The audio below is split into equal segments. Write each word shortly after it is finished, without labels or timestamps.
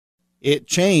It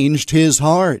changed his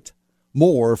heart.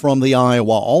 More from the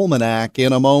Iowa Almanac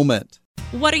in a moment.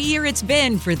 What a year it's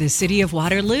been for the city of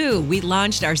Waterloo. We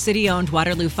launched our city-owned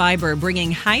Waterloo Fiber,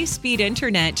 bringing high-speed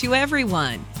internet to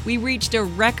everyone. We reached a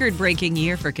record-breaking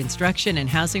year for construction and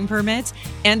housing permits,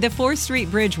 and the 4th Street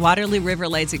Bridge Waterloo River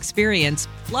Lights experience,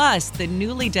 plus the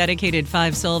newly dedicated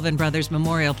 5 Sullivan Brothers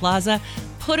Memorial Plaza,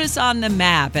 put us on the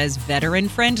map as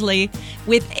veteran-friendly.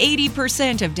 With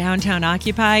 80% of downtown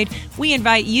occupied, we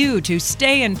invite you to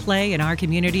stay and play in our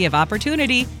community of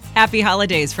opportunity. Happy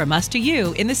holidays from us to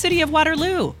you in the city of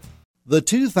Waterloo. The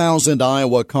 2000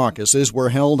 Iowa caucuses were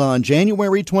held on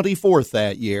January 24th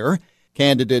that year.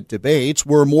 Candidate debates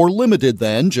were more limited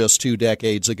than just 2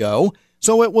 decades ago,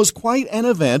 so it was quite an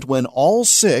event when all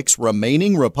 6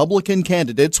 remaining Republican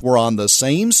candidates were on the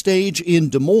same stage in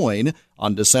Des Moines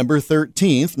on December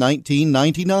 13,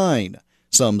 1999,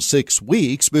 some 6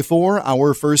 weeks before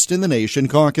our First in the Nation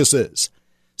caucuses.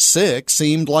 6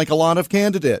 seemed like a lot of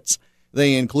candidates.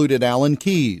 They included Alan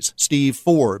Keyes, Steve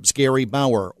Forbes, Gary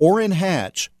Bauer, Orrin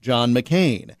Hatch, John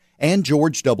McCain, and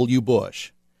George W.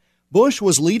 Bush. Bush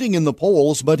was leading in the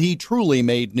polls, but he truly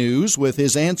made news with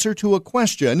his answer to a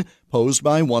question posed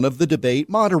by one of the debate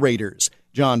moderators,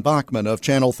 John Bachman of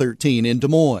Channel 13 in Des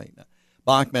Moines.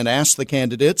 Bachman asked the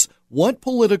candidates, "What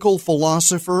political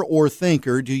philosopher or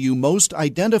thinker do you most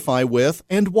identify with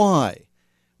and why?"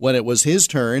 When it was his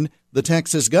turn, the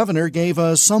Texas governor gave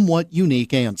a somewhat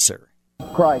unique answer.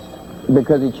 Christ,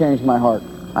 because he changed my heart.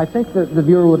 I think that the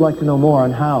viewer would like to know more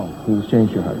on how he's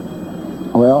changed your heart.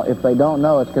 Well, if they don't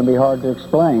know, it's going to be hard to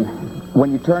explain.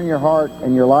 When you turn your heart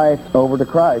and your life over to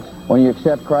Christ, when you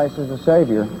accept Christ as a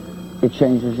Savior, it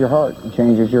changes your heart, it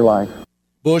changes your life.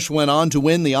 Bush went on to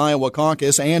win the Iowa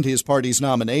caucus and his party's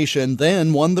nomination,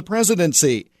 then won the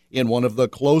presidency in one of the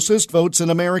closest votes in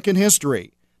American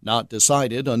history, not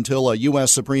decided until a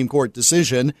U.S. Supreme Court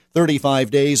decision 35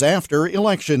 days after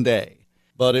Election Day.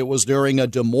 But it was during a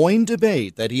Des Moines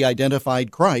debate that he identified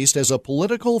Christ as a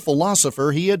political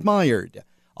philosopher he admired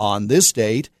on this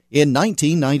date in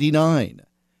 1999.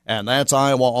 And that's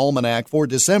Iowa Almanac for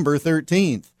December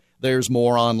 13th. There's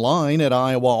more online at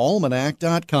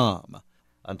iowaalmanac.com.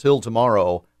 Until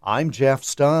tomorrow, I'm Jeff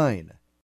Stein.